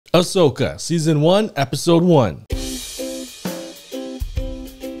Ahsoka, Season 1, Episode 1.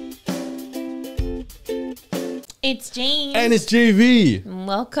 It's Jane. And it's JV.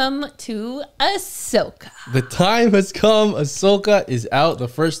 Welcome to Ahsoka. The time has come. Ahsoka is out. The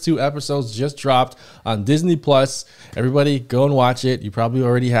first 2 episodes just dropped on Disney Plus. Everybody go and watch it. You probably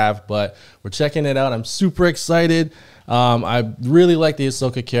already have, but we're checking it out. I'm super excited. I really like the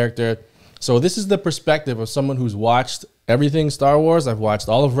Ahsoka character. So this is the perspective of someone who's watched everything Star Wars. I've watched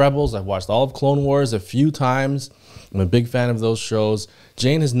all of Rebels. I've watched all of Clone Wars a few times. I'm a big fan of those shows.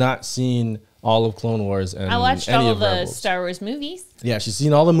 Jane has not seen all of Clone Wars and I watched any all of the Rebels. Star Wars movies. Yeah, she's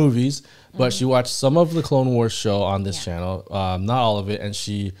seen all the movies, but she watched some of the Clone Wars show on this channel, not all of it, and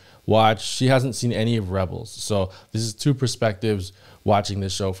she hasn't seen any of Rebels. So this is 2 perspectives watching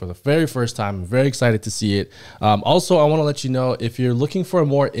this show for the very first time. I'm very excited to see it. Also, I want to let you know, if you're looking for a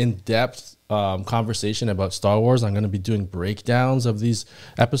more in-depth conversation about Star Wars, I'm going to be doing breakdowns of these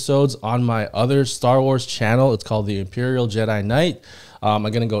episodes on my other Star Wars channel. It's called the Imperial Jedi Knight. I'm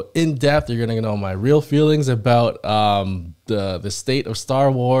going to go in depth. You're going to know my real feelings about the state of Star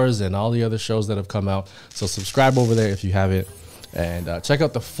Wars and all the other shows that have come out. So subscribe over there if you haven't, and check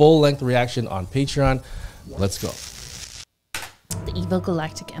out the full length reaction on Patreon. Let's go. The evil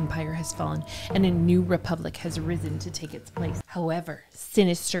galactic empire has fallen, and a new republic has arisen to take its place. However,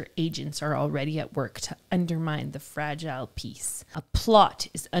 sinister agents are already at work to undermine the fragile peace. A plot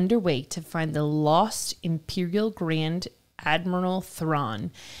is underway to find the lost Imperial Grand Admiral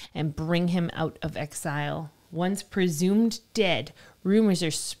Thon and bring him out of exile. Once presumed dead, rumors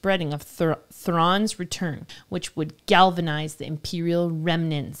are spreading of Thrawn's return, which would galvanize the Imperial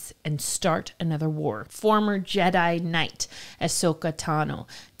remnants and start another war. Former Jedi Knight Ahsoka Tano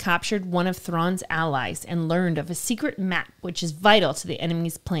captured one of Thrawn's allies and learned of a secret map which is vital to the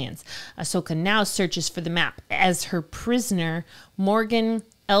enemy's plans. Ahsoka now searches for the map as her prisoner, Morgan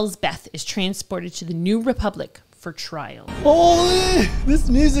Elsbeth, is transported to the New Republic for trial. Holy, this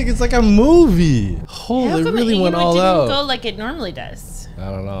music is like a movie. Holy, it really went all out. It didn't go like it normally does.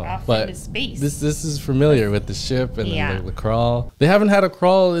 I don't know, Off but into space. this is familiar with the ship and then the crawl. They haven't had a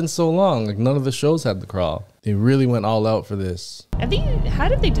crawl in so long. Like, none of the shows had the crawl. They really went all out for this. I think, how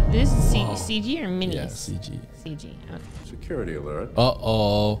did they do this? CG or minis? Yeah, CG. CG. Okay. Security alert.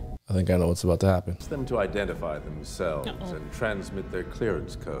 Uh-oh. I think I know what's about to happen. It's them to identify themselves and transmit their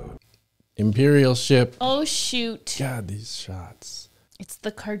clearance code. Imperial ship. Oh shoot! God, these shots. It's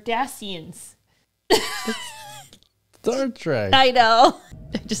the Cardassians. Star Trek. I know.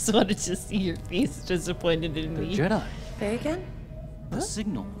 I just wanted to see your face disappointed in me. Jedi. Say again? The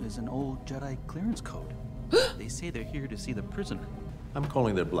signal is an old Jedi clearance code. They say they're here to see the prisoner. I'm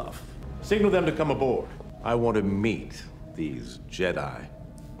calling their bluff. Signal them to come aboard. I want to meet these Jedi.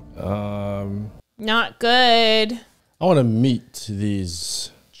 Not good. I want to meet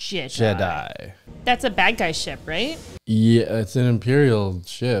these Jedi. That's a bad guy ship, right? Yeah, it's an Imperial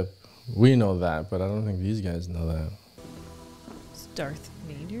ship. We know that, but I don't think these guys know that. It's Darth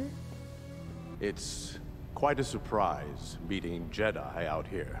Vader. It's quite a surprise meeting Jedi out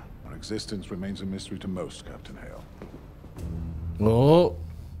here. Our existence remains a mystery to most, Captain Hale. Oh,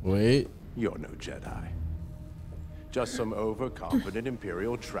 wait. You're no Jedi. Just some overconfident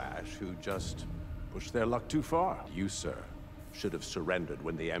Imperial trash who just pushed their luck too far. You, sir, should have surrendered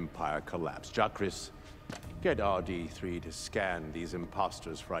when the Empire collapsed. Jacris, get RD3 to scan these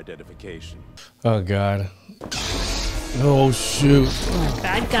imposters for identification. Oh, God. Oh, shoot.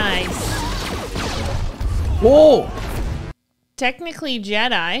 Bad guys. Whoa! Technically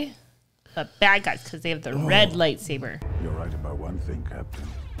Jedi, but bad guys because they have the red lightsaber. You're right about one thing, Captain.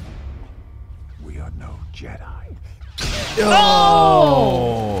 We are no Jedi.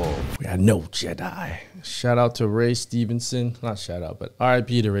 Oh! We are no Jedi. Shout out to Ray Stevenson. Not shout out, but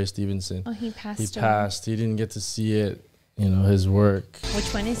RIP to Ray Stevenson. Oh, he passed. He passed. He didn't get to see it, you know, his work.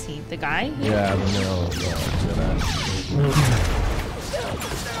 Which one is he? The guy? Yeah, the male Jedi.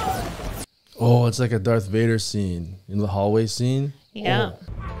 Oh, it's like a Darth Vader scene. In the hallway scene? Yeah.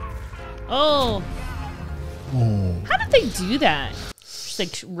 Oh. How did they do that? Just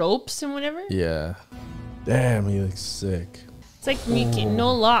like ropes and whatever? Yeah. Damn, he looks sick. It's like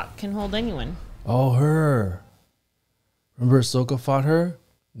no lock can hold anyone. Oh, her. Remember Ahsoka fought her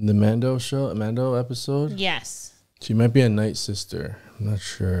in the Mando episode? Yes. She might be a Night Sister. I'm not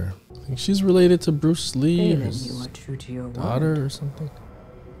sure. I think she's related to Bruce Lee, Then his you are true to your daughter word. or something.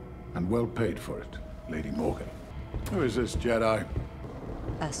 And well paid for it, Lady Morgan. Who is this Jedi?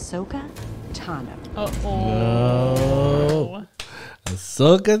 Ahsoka Tano. No.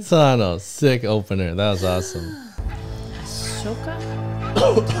 Ahsoka Tano. Sick opener. That was awesome. Ahsoka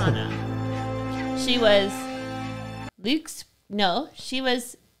Tano. She was Luke's. No, she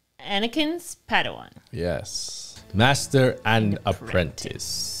was Anakin's Padawan. Yes. Master and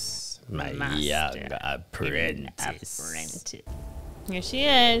apprentice. My Master young apprentice. Apprentice. Here she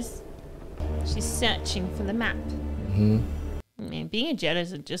is. She's searching for the map. Mm-hmm. I mean, being a Jedi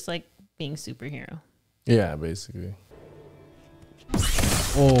is just like being a superhero. Yeah, basically.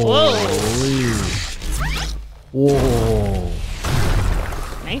 Oh, whoa.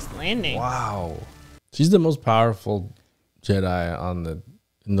 Nice landing. Wow. She's the most powerful Jedi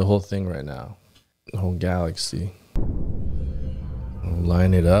in the whole thing right now. The whole galaxy. I'll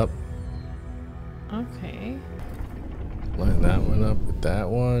line it up. Okay. Line that one up with that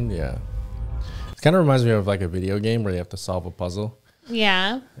one. Yeah. It kind of reminds me of like a video game where you have to solve a puzzle.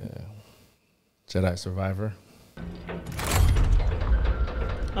 Yeah. Yeah. Jedi Survivor.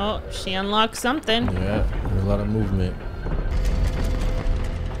 Oh, she unlocked something. Yeah. There's a lot of movement.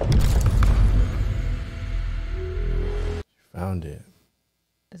 Found it.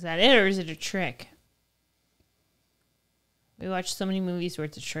 Is that it or is it a trick? We watch so many movies where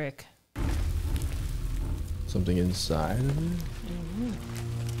it's a trick. Something inside of it?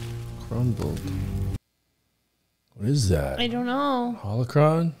 Crumbled. What is that? I don't know.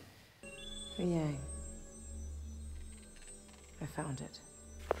 Holocron? Yang. I found it.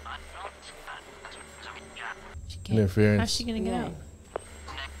 She can't. Interference. How's she gonna get out?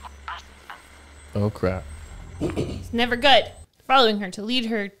 Oh crap. It's never good. Following her to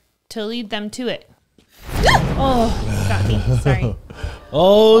lead them to it. Oh, got me. Sorry.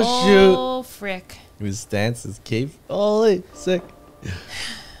 Oh shoot. Oh frick. His stance is cape. Holy sick.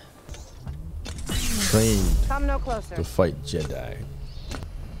 Trained Come no closer. to fight Jedi.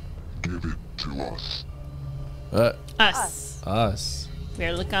 Give it to us. Us.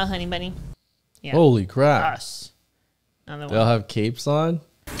 Better look out, honey bunny. Yeah. Holy crap. Us. Another They all one. have capes on?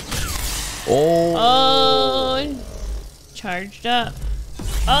 Oh. Oh. Charged up.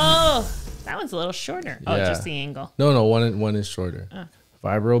 Oh. That one's a little shorter. Oh, Yeah. just the angle. No, one is shorter.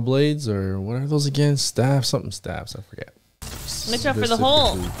 Vibro blades, or what are those again? Staffs? Something staffs, I forget. Watch out for the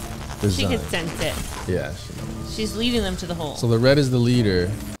hole. She Designed. could sense it. Yeah, she knows. She's leading them to the hole. So the red is the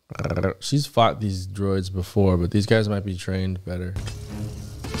leader. She's fought these droids before, but these guys might be trained better.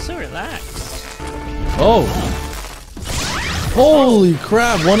 So relaxed. Oh! Holy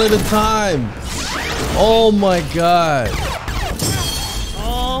crap, one at a time! Oh my god!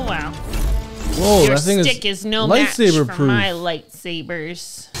 Oh, wow. Whoa, Your that thing stick is no lightsaber match for proof. my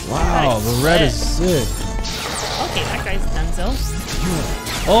lightsabers. Wow, the red is sick. Okay, that guy's done so.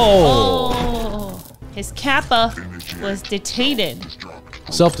 Oh! Oh, his kappa was detated.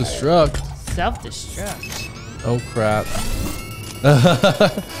 Self-destruct. Self-destruct. Oh crap.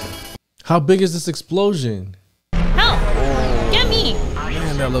 How big is this explosion? Help! Get me!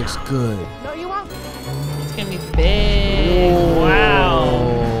 Man, that looks good. No, you won't. It's gonna be big.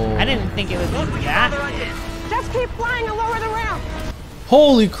 Wow. I didn't think it would be that. Just keep flying and lower the ramp.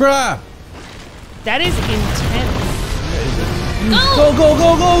 Holy crap! That is intense. Go, go,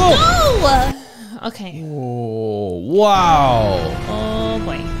 go, go, go! Oh! Okay. Oh, wow. Oh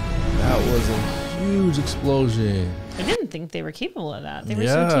boy. That was a huge explosion. I didn't think they were capable of that. They were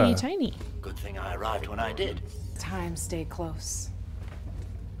Yeah. so teeny tiny. Good thing I arrived when I did. Time, stay close.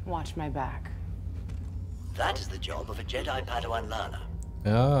 Watch my back. That is the job of a Jedi Padawan learner.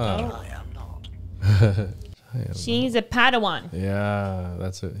 Yeah. I am not. She's a Padawan. Yeah,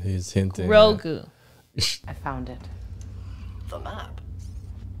 that's what he's hinting. at. Grogu. I found it. The map.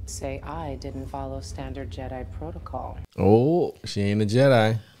 Say I didn't follow standard Jedi protocol. Oh, she ain't a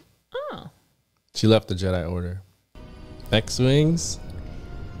Jedi. Oh. She left the Jedi Order. X-Wings.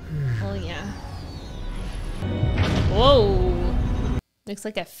 Oh yeah. Whoa. Looks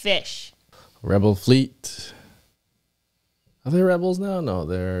like a fish. Rebel Fleet. Are they rebels now? No,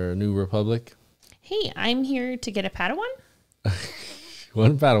 they're New Republic. Hey, I'm here to get a Padawan?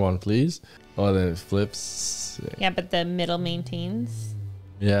 One Padawan, please. Oh, then it flips. Yeah, but the middle maintains.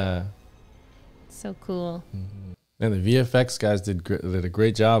 Yeah. So cool. And the VFX guys did a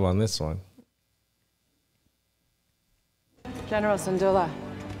great job on this one. General Syndulla.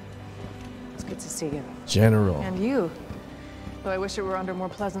 It's good to see you. General. And you. Though I wish it were under more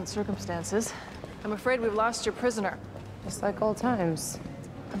pleasant circumstances. I'm afraid we've lost your prisoner. Just like old times.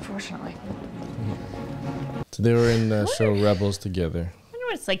 Unfortunately. So they were in the show Rebels together. I wonder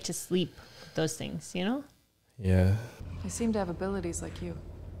what it's like to sleep with those things, you know? Yeah. They seem to have abilities like you.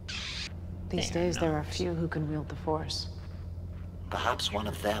 These days, there are few who can wield the Force. Perhaps one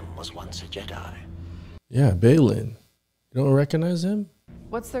of them was once a Jedi. Yeah, Balin. You don't recognize him?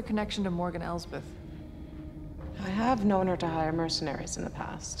 What's their connection to Morgan Elsbeth? I have known her to hire mercenaries in the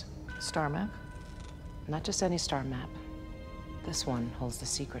past. Star map? Not just any star map. This one holds the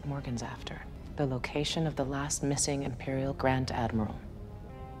secret Morgan's after. The location of the last missing Imperial Grand Admiral.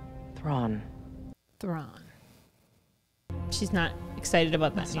 Thrawn. Thrawn. She's not excited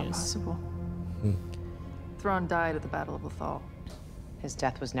about that That's not news. possible. Thrawn died at the Battle of Lothal. His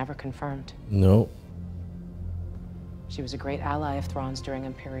death was never confirmed. Nope. She was a great ally of Thrawn's during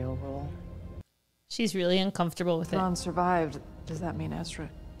Imperial rule. She's really uncomfortable with Thrawn survived. Does that mean Ezra?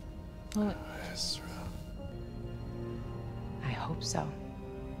 it. Oh, Ezra. I hope so.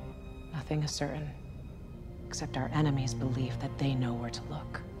 Nothing is certain, except our enemies believe that they know where to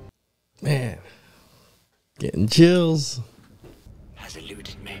look. Man. Getting chills. Has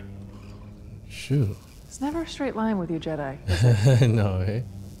eluded me. Shoot. It's never a straight line with you, Jedi. No, eh?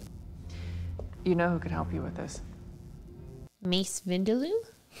 You know who could help you with this. Mace Vindaloo?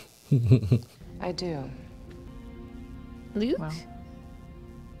 I do. Luke? Well,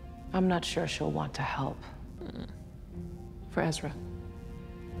 I'm not sure she'll want to help. for Ezra.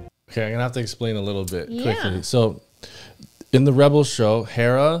 Okay, I'm gonna have to explain a little bit Yeah. quickly. So, in the Rebels show,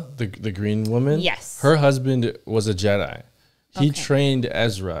 Hera, the green woman, Yes. her husband was a Jedi. He Okay. trained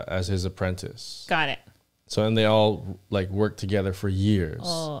Ezra as his apprentice. Got it. So, and they all like worked together for years.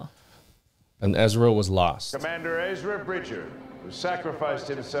 Oh. And Ezra was lost. Commander Ezra Bridger, who sacrificed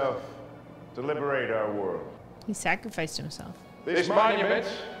himself to liberate our world. He sacrificed himself. This monument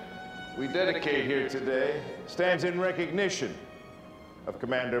we dedicate here today stands in recognition of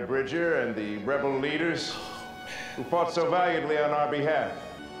Commander Bridger and the rebel leaders who fought so valiantly on our behalf.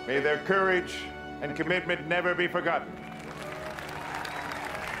 May their courage and commitment never be forgotten.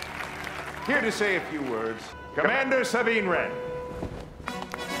 Here to say a few words, Commander Sabine Wren.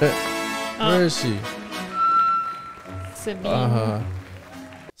 Where is she? Sabine.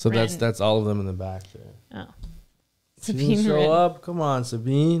 So Wren. that's all of them in the back there. Oh. She Sabine didn't show Wren. up. Come on,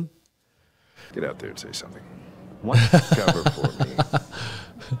 Sabine. Get out there and say something. Cover for me.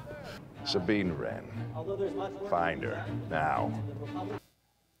 Sabine Wren. Find her now.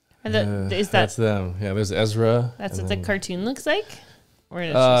 And is That's that them. Yeah, there's Ezra. that's and what the then- cartoon looks like? Or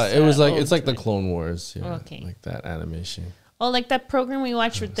it's it was like it's like the old- Clone Wars. Yeah, Okay. like that animation. Oh, like that program we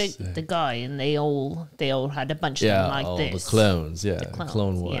watched with Sick. the guy, and they all had a bunch of Yeah, them like all this. the clones. Yeah, clones,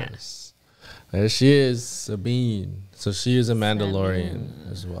 Clone yeah. Wars. There she is, Sabine. So she is a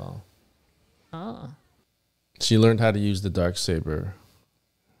Mandalorian as well. Oh. She learned how to use the darksaber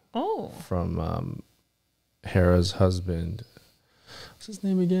Oh. from Hera's husband. What's his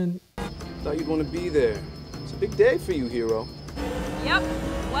name again? Thought you'd want to be there. It's a big day for you, hero. Yep.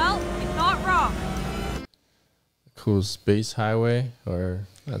 Well, you're not wrong. Cool space highway or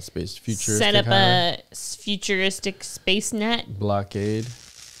not space futuristic Set up highway. a futuristic space net. Blockade.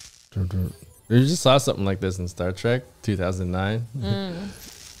 You just saw something like this in Star Trek 2009. She's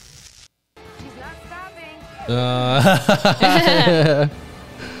not stopping.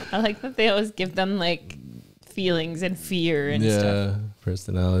 I like that they always give them like feelings and fear and yeah, stuff.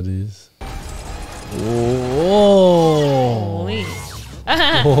 personalities. Whoa. Holy.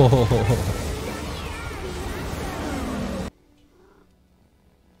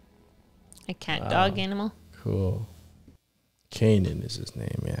 A cat dog animal. Cool. Kanan is his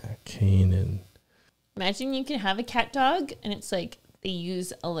name, yeah. Kanan. Imagine you can have a cat dog and it's like they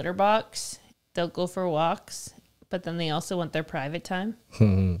use a litter box. They'll go for walks, but then they also want their private time.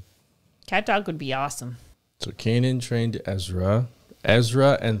 Cat dog would be awesome. So Kanan trained Ezra.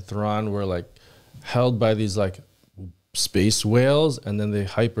 Ezra and Thrawn were like held by these like space whales and then they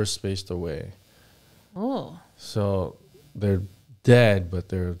hyperspaced away. Oh. So they're dead, but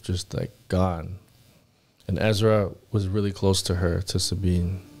they're just like gone. And Ezra was really close to her, to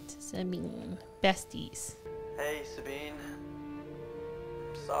Sabine. Sabine. Besties. Hey, Sabine.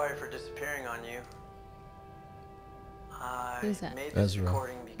 Sorry for disappearing on you. I Who's that? made this Ezra.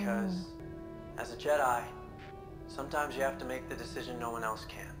 recording because, as a Jedi, sometimes you have to make the decision no one else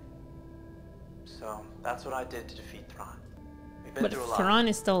can. So that's what I did to defeat Thrawn. We've been But through a lot. Thrawn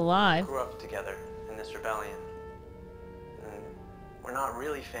is still alive. Grew up together in this rebellion. And we're not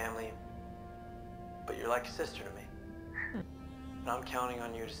really family, but you're like a sister to me. But I'm counting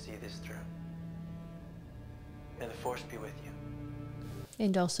on you to see this through. May the Force be with you.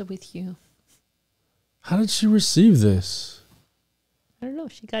 And also with you. How did she receive this? I don't know.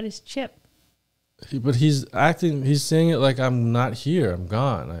 She got his chip. But he's saying it like I'm not here, I'm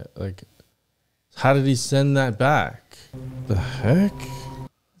gone. How did he send that back? The heck?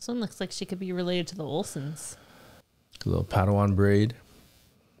 This one looks like she could be related to the Olsons. A little Padawan braid.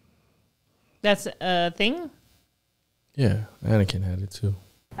 That's a thing? Yeah, Anakin had it too.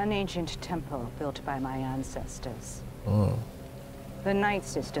 An ancient temple built by my ancestors. Oh. The Night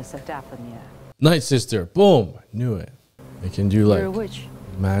Sisters of Dathomir. Night Sister, boom, knew it. They can do You're a like witch.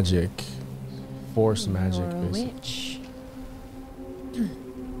 magic, force magic, You're a basically. witch.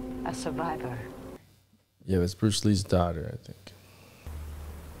 A survivor. Yeah, that's Bruce Lee's daughter, I think.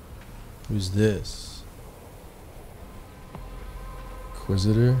 Who's this?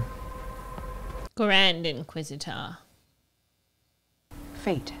 Inquisitor? Grand Inquisitor.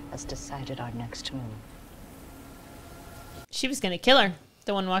 Fate has decided our next move. She was gonna kill her.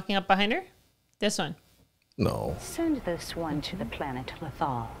 The one walking up behind her? This one. No. Send this one to the planet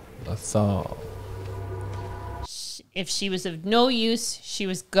Lethal. Lethal. If she was of no use, she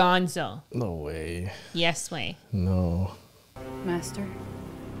was gonzo. No way. Yes way. No. Master?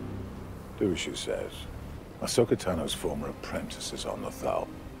 Do as she says. Ahsoka Tano's former apprentice is on Lethal.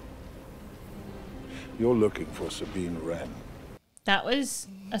 You're looking for Sabine Wren. That was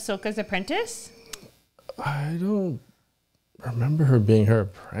Ahsoka's apprentice? I don't remember her being her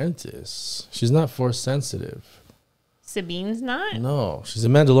apprentice. She's not force sensitive. Sabine's not? No, she's a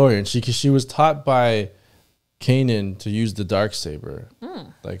Mandalorian. She was taught by Kanan to use the Darksaber.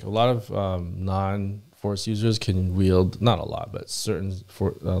 Like a lot of non-force users can wield, not a lot, but certain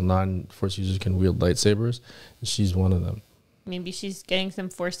non-force users can wield lightsabers, and she's one of them. Maybe she's getting some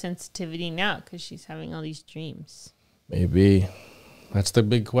force sensitivity now because she's having all these dreams. Maybe. That's the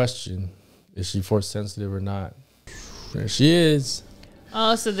big question. Is she force sensitive or not? There she is.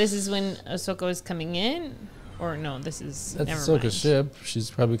 Oh, so this is when Ahsoka was coming in? Or no, this is... That's never Ahsoka's mind. ship. She's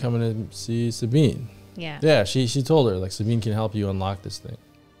probably coming to see Sabine. Yeah. Yeah, she told her, like, Sabine can help you unlock this thing.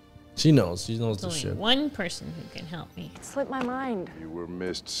 She knows. She knows There's the only ship. one person who can help me. It slipped my mind. You were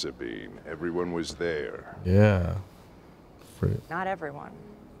missed, Sabine. Everyone was there. Yeah. Not everyone.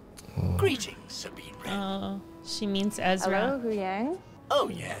 Greetings, Sabine Wren. Oh, she means Ezra. Hello, Hu Yang. Oh,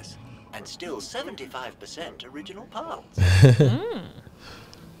 yes. And still 75% original parts.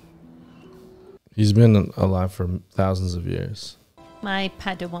 He's been alive for thousands of years. My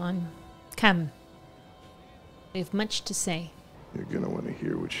Padawan. Come. We have much to say. You're gonna want to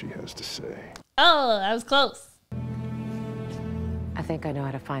hear what she has to say. Oh, that was close. I think I know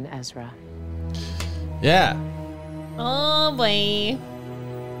how to find Ezra. Yeah. Oh, boy.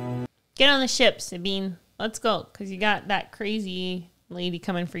 Get on the ship, Sabine. Let's go, because you got that crazy lady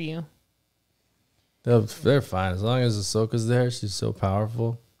coming for you. They're fine. As long as Ahsoka's there, she's so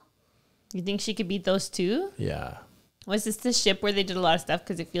powerful. You think she could beat those two? Yeah. Was this the ship where they did a lot of stuff?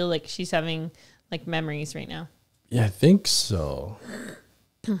 Because I feel like she's having, like, memories right now. Yeah, I think so.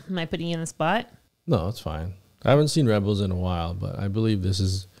 Am I putting you in the spot? No, it's fine. I haven't seen Rebels in a while, but I believe this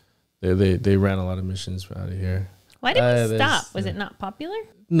is... They ran a lot of missions out of here. Why did we stop? Was it not popular?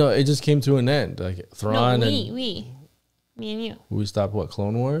 No, it just came to an end. Like, Thrawn no, and... Me and you. We stopped, what,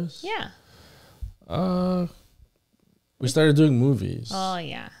 Clone Wars? Yeah. We started doing movies. Oh,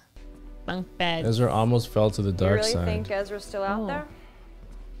 yeah. Bunk bed. Ezra almost fell to the dark You really side. think Ezra's still out there?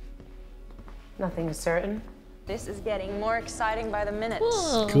 Nothing is certain. This is getting more exciting by the minute.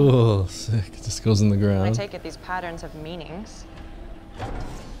 Cool. Sick. It just goes in the ground. I take it these patterns have meanings.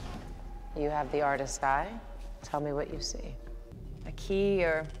 You have the artist's eye. Tell me what you see. A key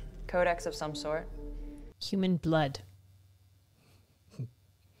or codex of some sort. Human blood.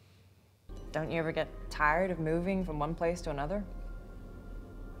 Don't you ever get tired of moving from one place to another?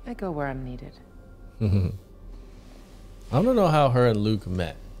 I go where I'm needed. I want to know how her and Luke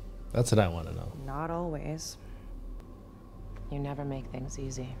met. That's what I want to know. Not always. You never make things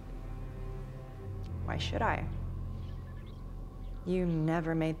easy. Why should I? You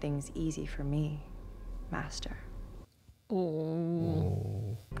never made things easy for me, Master.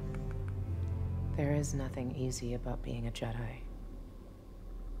 Ooh. There is nothing easy about being a Jedi.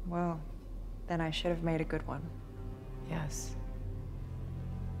 Well, then I should have made a good one. Yes.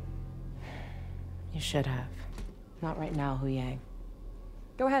 You should have. Not right now, Hu Yang.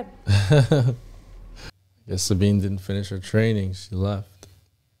 Go ahead. I guess Sabine didn't finish her training. She left.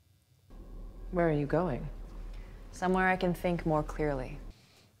 Where are you going? Somewhere I can think more clearly.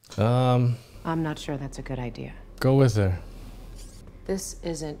 I'm not sure that's a good idea. Go with her. This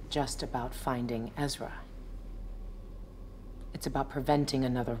isn't just about finding Ezra. It's about preventing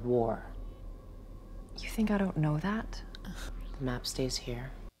another war. You think I don't know that? The map stays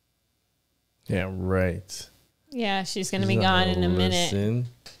here. Yeah, right. Yeah, she's going to She's be not gone gonna in a minute. listen.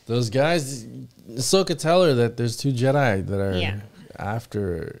 Those guys, Ahsoka tell her that there's two Jedi that are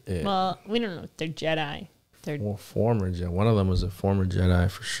after it. Well, we don't know if they're Jedi. They're Former Jedi. One of them was a former Jedi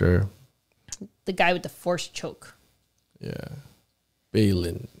for sure. the guy with the force choke. Yeah.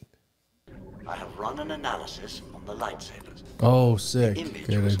 Balin. I have run an analysis on the lightsabers. Oh, sick. The image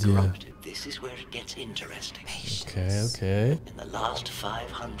Good was idea. corrupted. This is where it gets interesting. Okay. In the last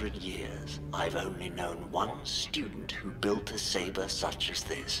 500 years, I've only known one student who built a saber such as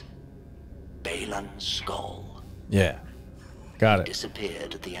this. Balin Skoll. Yeah. Got it.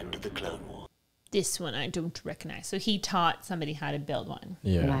 Disappeared at the end of the Clone War. This one I don't recognize. So he taught somebody how to build one.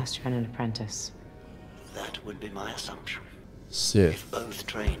 Yeah. Master and an apprentice. That would be my assumption. Sith. If both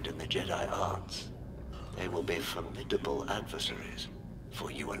trained in the Jedi arts, they will be formidable adversaries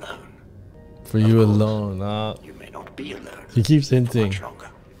for you alone. For you alone, You may not be alone. He keeps hinting. Much longer.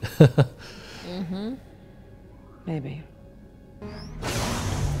 Maybe.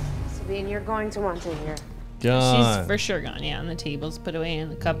 Sabine, you're going to want to hear. Gone. She's for sure gone. Yeah, and the table's put away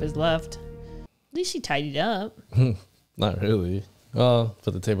and the cup is left. At least she tidied up. Not really. Well,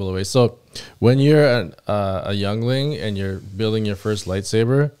 put the table away. So, when you're a youngling and you're building your first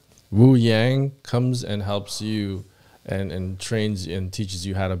lightsaber, Wu Yang comes and helps you and trains and teaches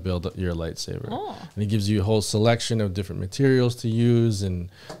you how to build your lightsaber. Oh. And he gives you a whole selection of different materials to use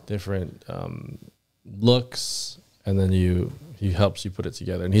and different looks, and then he helps you put it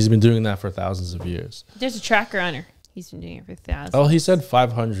together. And he's been doing that for thousands of years. There's a tracker on her. He's been doing it for thousands. Oh, he said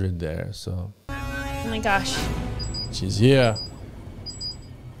 500 there, so. Oh my gosh. She's here.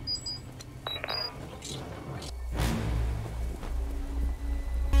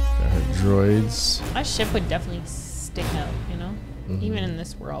 Got her droids. My ship would definitely stick out, you know? Even in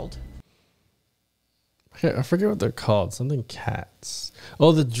this world. I forget what they're called. Something cats.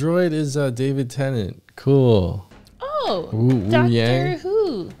 Oh, the droid is David Tennant. Cool. Oh, Wu Doctor Yang?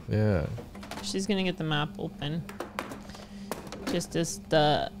 Who? Yeah. She's gonna get the map open. Just as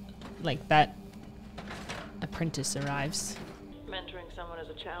that apprentice arrives. Mentoring someone is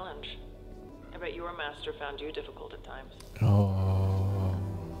a challenge. I bet your master found you difficult at times. Oh.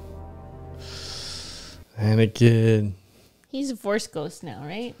 Anakin. He's a Force ghost now,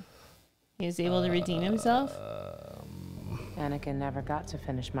 right? He was able to redeem himself? Anakin never got to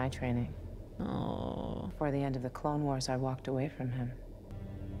finish my training. Oh. Before the end of the Clone Wars, I walked away from him.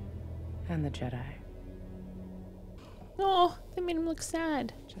 And the Jedi. Oh, that made him look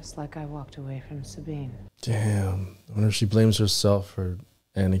sad. Just like I walked away from Sabine. Damn. I wonder if she blames herself for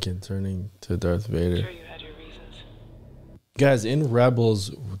Anakin turning to Darth Vader. Sure you had your reasons. Guys, in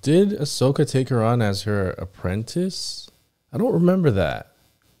Rebels, did Ahsoka take her on as her apprentice? I don't remember that.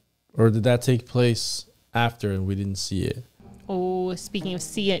 Or did that take place after and we didn't see it? Oh, speaking of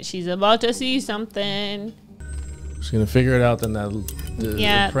see it, she's about to see something. She's going to figure it out, then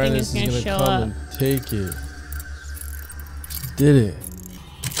the apprentice is going to come and take it. She did it.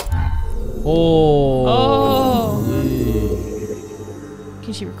 Oh.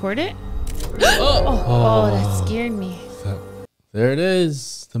 Can she record it? Oh, that scared me. There it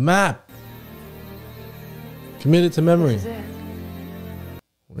is. The map. Committed to memory.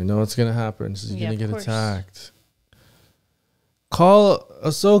 We know what's going to happen. She's going to get attacked. Call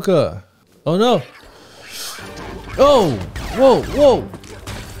Ahsoka. Oh, no. Oh. Whoa, whoa.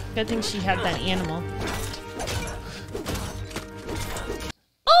 Good thing she had that animal.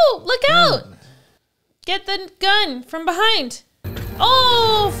 Oh, look out. Get the gun from behind.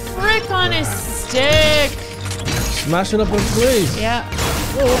 Oh, frick on his stick. Smash it up in place. Yeah.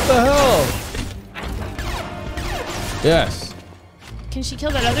 Oh, what the hell? Yes. Can she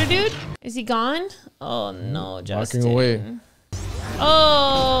kill that other dude? Is he gone? Oh no, Justin. Walking away.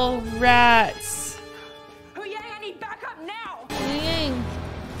 Oh, rats. Hu Yang, I need backup now. Hu Yang.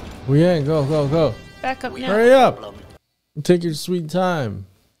 Wu Yang, go, go, go. Back up now. Hurry up. Take your sweet time.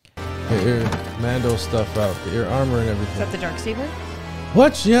 Get your Mando stuff out. Get your armor and everything. Is that the Darksaber?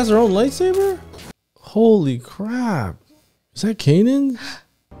 What? She has her own lightsaber? Holy crap. Is that Kanan?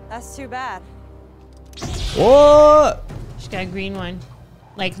 That's too bad. What? She got a green one.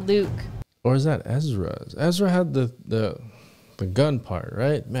 Like Luke. Or is that Ezra's? Ezra had the gun part,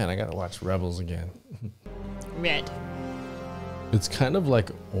 right? Man, I gotta watch Rebels again. Red. It's kind of like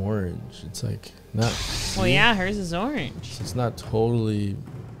orange. It's like not. Well, yeah, hers is orange. It's not totally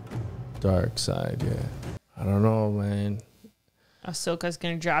dark side, yeah. I don't know, man. Ahsoka's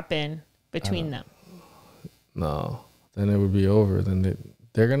gonna drop in between them. No, then it would be over. Then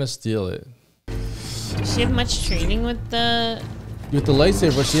they're gonna steal it. Does she have much training with the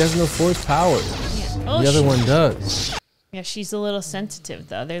lightsaber, but she has no force power. Yeah. Oh, the other one does. Yeah, she's a little sensitive,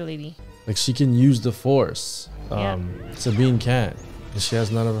 the other lady. Like she can use the force. Yeah. Sabine can't. And she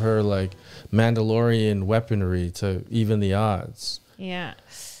has none of her like Mandalorian weaponry to even the odds. Yeah.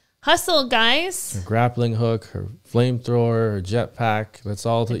 Hustle, guys. Her grappling hook, her flamethrower, her jetpack. That's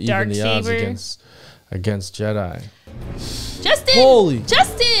all to even the odds against Jedi. Justin! Holy!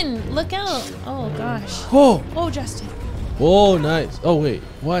 Justin! Look out. Oh, gosh. Oh! Oh, Justin. Oh, nice. Oh, wait.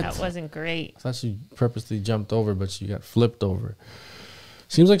 What? That wasn't great. I thought she purposely jumped over, but she got flipped over.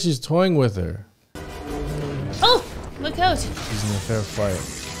 Seems like she's toying with her. Oh, look out. She's in a fair fight.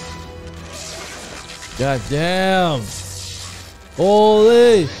 God damn.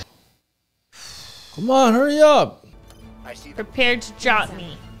 Holy. Come on, hurry up. Prepared to drop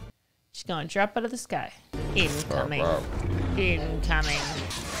me. She's going to drop out of the sky. Incoming. Incoming.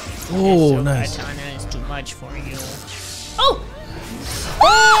 Oh, nice. Katana is too much for you. Oh!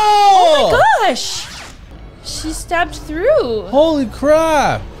 Oh my gosh! She stabbed through. Holy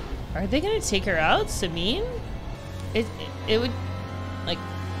crap! Are they gonna take her out, Sabine? It would like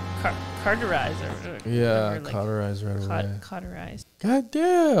cauterize or yeah, like, cauterize right away. Cauterize. God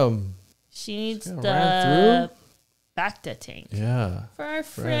damn! She needs the Bacta tank. Yeah. For our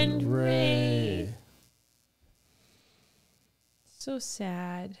friend Ray. So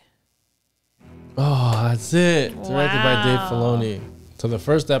sad. Oh, that's it. Directed by Dave Filoni. So the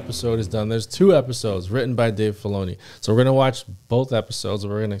first episode is done. There's 2 episodes written by Dave Filoni. So we're going to watch both episodes.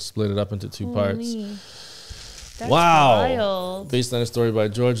 We're going to split it up into 2 parts. That's wow. Wild. Based on a story by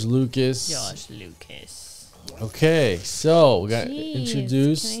George Lucas. George Lucas. Okay, so we got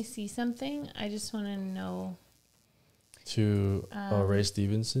introduced. Can I see something? I just want to know. To Ray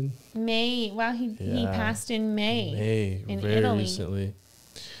Stevenson. May. Wow, he passed in May. In very Italy. Recently.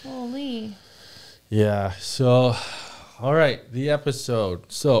 Holy. Yeah, so, all right, the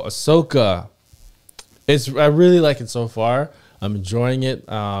episode. So, Ahsoka. I really like it so far. I'm enjoying it.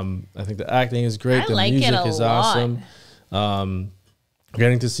 I think the acting is great. The music is awesome.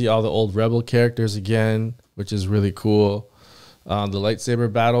 Getting to see all the old Rebel characters again, which is really cool. The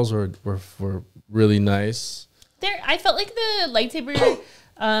lightsaber battles were really nice. I felt like the lightsaber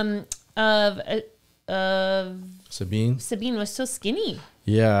of Sabine was so skinny.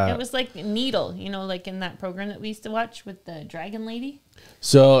 Yeah. It was like needle, like in that program that we used to watch with the dragon lady.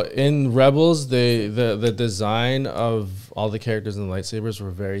 So in Rebels, the design of all the characters in the lightsabers were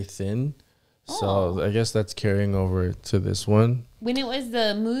very thin. So I guess that's carrying over to this one. When it was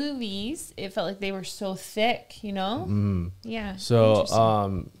the movies, it felt like they were so thick, Yeah.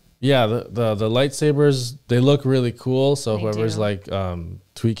 So yeah, the lightsabers, they look really cool. So whoever's like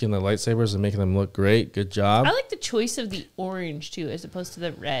tweaking the lightsabers and making them look great, good job. I like the choice of the orange too, as opposed to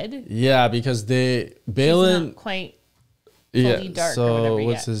the red. Yeah, because Balin not quite fully dark or whatever.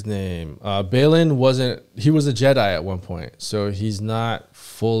 What's his name? Balin he was a Jedi at one point, so he's not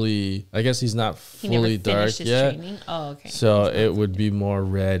fully. I guess he's not fully dark yet. Training. Oh, okay. So it would be more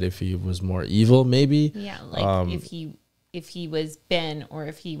red if he was more evil, maybe. Yeah, like if he was Ben or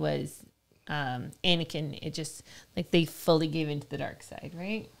if he was Anakin, it just like they fully gave into the dark side,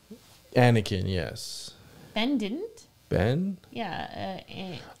 right? Anakin, yes. Ben didn't. Ben? Yeah.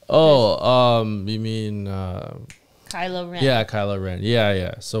 You mean Kylo Ren? Yeah, Kylo Ren.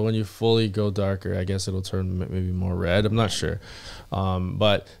 Yeah. So when you fully go darker, I guess it'll turn maybe more red. I'm not sure.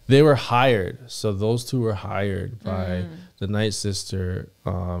 But they were hired. So those 2 were hired by the Night Sister,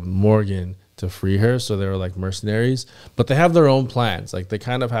 Morgan, to free her. So they were like mercenaries. But they have their own plans. Like they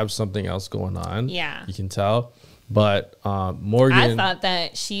kind of have something else going on. Yeah. You can tell. But Morgan... I thought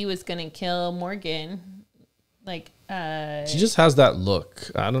that she was going to kill Morgan. Like... she just has that look.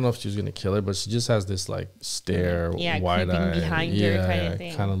 I don't know if she was gonna kill her, but she just has this like stare, wide eye, behind her kind of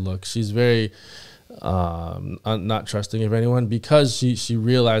thing. Kind of look. She's very not trusting of anyone because she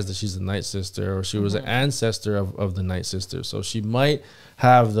realized that she's a Night Sister, or she was an ancestor of the Night Sister. So she might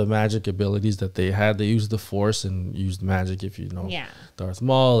have the magic abilities that they had. They used the Force and used magic, if you know Darth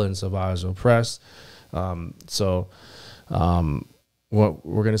Maul and Savage Opress.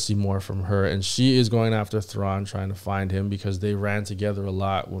 We're going to see more from her, and she is going after Thrawn, trying to find him because they ran together a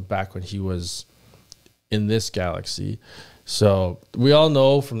lot back when he was in this galaxy. So we all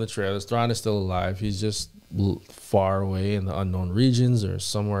know from the trailers, Thrawn is still alive. He's just far away in the unknown regions or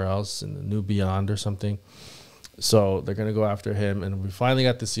somewhere else in the new beyond or something. So they're going to go after him, and we finally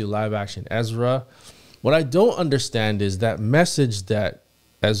got to see live action Ezra. What I don't understand is that message that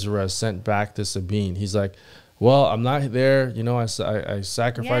Ezra sent back to Sabine. He's like, well, I'm not there. I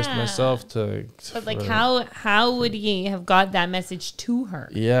sacrificed myself to. But like, how would he have got that message to her?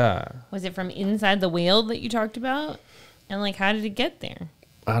 Yeah. Was it from inside the whale that you talked about? And like, how did it get there?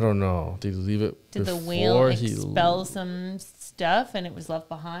 I don't know. Did he leave it? Did the whale expel some stuff and it was left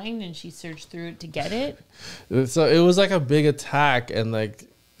behind, and she searched through it to get it? So it was like a big attack, and like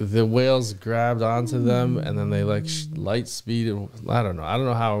the whales grabbed onto them, and then they like light speed. I don't know. I don't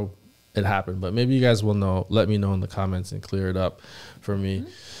know how it happened, but maybe you guys will know. Let me know in the comments and clear it up for me.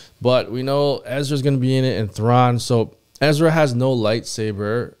 But we know Ezra's going to be in it, and Thrawn. So Ezra has no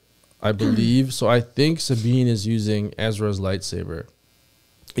lightsaber. I believe. So I think Sabine is using Ezra's lightsaber.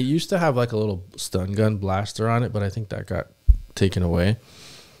 It used to have like a little stun gun blaster on it, but I think that got taken away.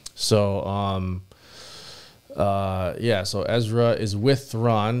 So yeah, so Ezra is with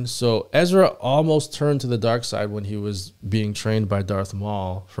Thrawn. So Ezra almost turned to the dark side when he was being trained by Darth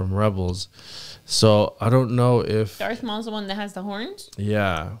Maul from Rebels. So I don't know if Darth Maul's the one that has the horns.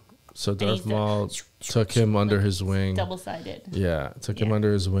 Yeah. So Darth Maul took him under his wing. Double-sided. Yeah, took him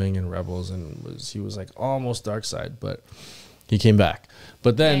under his wing in Rebels, and he was like almost dark side, but he came back.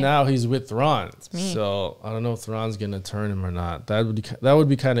 But then now he's with Thrawn. So I don't know if Thrawn's gonna turn him or not. That would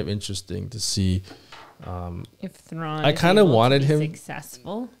be kind of interesting to see. If Thrawn, I kind of wanted him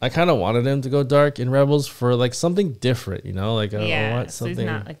successful. I kind of wanted him to go dark in Rebels for like something different, you know, like I want so something.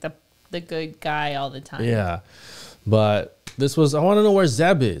 he's not like the good guy all the time. Yeah, but this was, I want to know where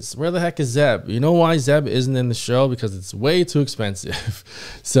Zeb is. Where the heck is Zeb? You know why Zeb isn't in the show? Because it's way too expensive.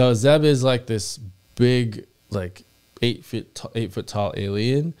 So Zeb is like this big, like 8 foot tall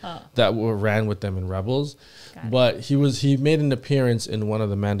alien that ran with them in Rebels. But he made an appearance in one of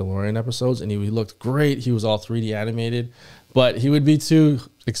the Mandalorian episodes, and he looked great. He was all 3D animated, but he would be too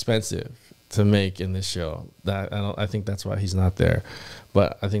expensive to make in this show. I think that's why he's not there.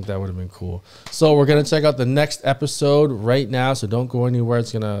 But I think that would have been cool. So we're gonna check out the next episode right now. So don't go anywhere.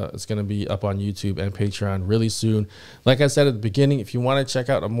 It's gonna be up on YouTube and Patreon really soon. Like I said at the beginning, if you want to check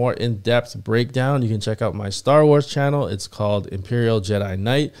out a more in-depth breakdown, you can check out my Star Wars channel. It's called Imperial Jedi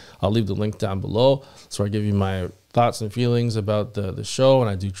Knight. I'll leave the link down below. So I give you my thoughts and feelings about the show, and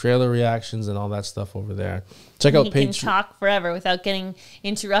I do trailer reactions and all that stuff over there. Check out Patreon. You can talk forever without getting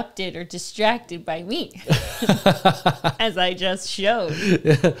interrupted or distracted by me, as I just showed.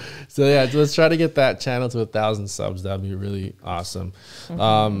 Yeah. So yeah, let's try to get that channel to 1,000 subs. That'd be really awesome.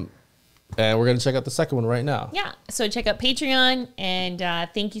 And we're gonna check out the second one right now. Yeah. So check out Patreon, and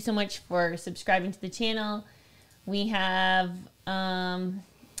thank you so much for subscribing to the channel. We have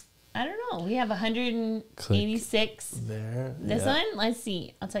I don't know. We have 186 there. This one, let's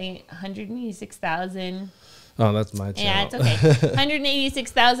see. I'll tell you, 186,000. Oh, that's my channel. Yeah, it's okay.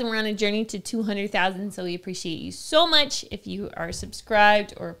 186,000. We're on a journey to 200,000. So we appreciate you so much. If you are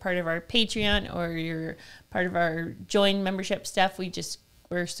subscribed or part of our Patreon or you're part of our join membership stuff,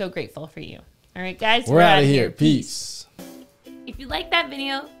 we're so grateful for you. All right, guys. We're out of here. Peace. If you like that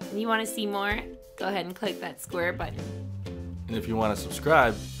video and you want to see more, go ahead and click that square button. And if you want to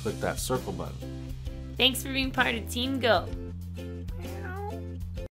subscribe, click that circle button. Thanks for being part of Team Go.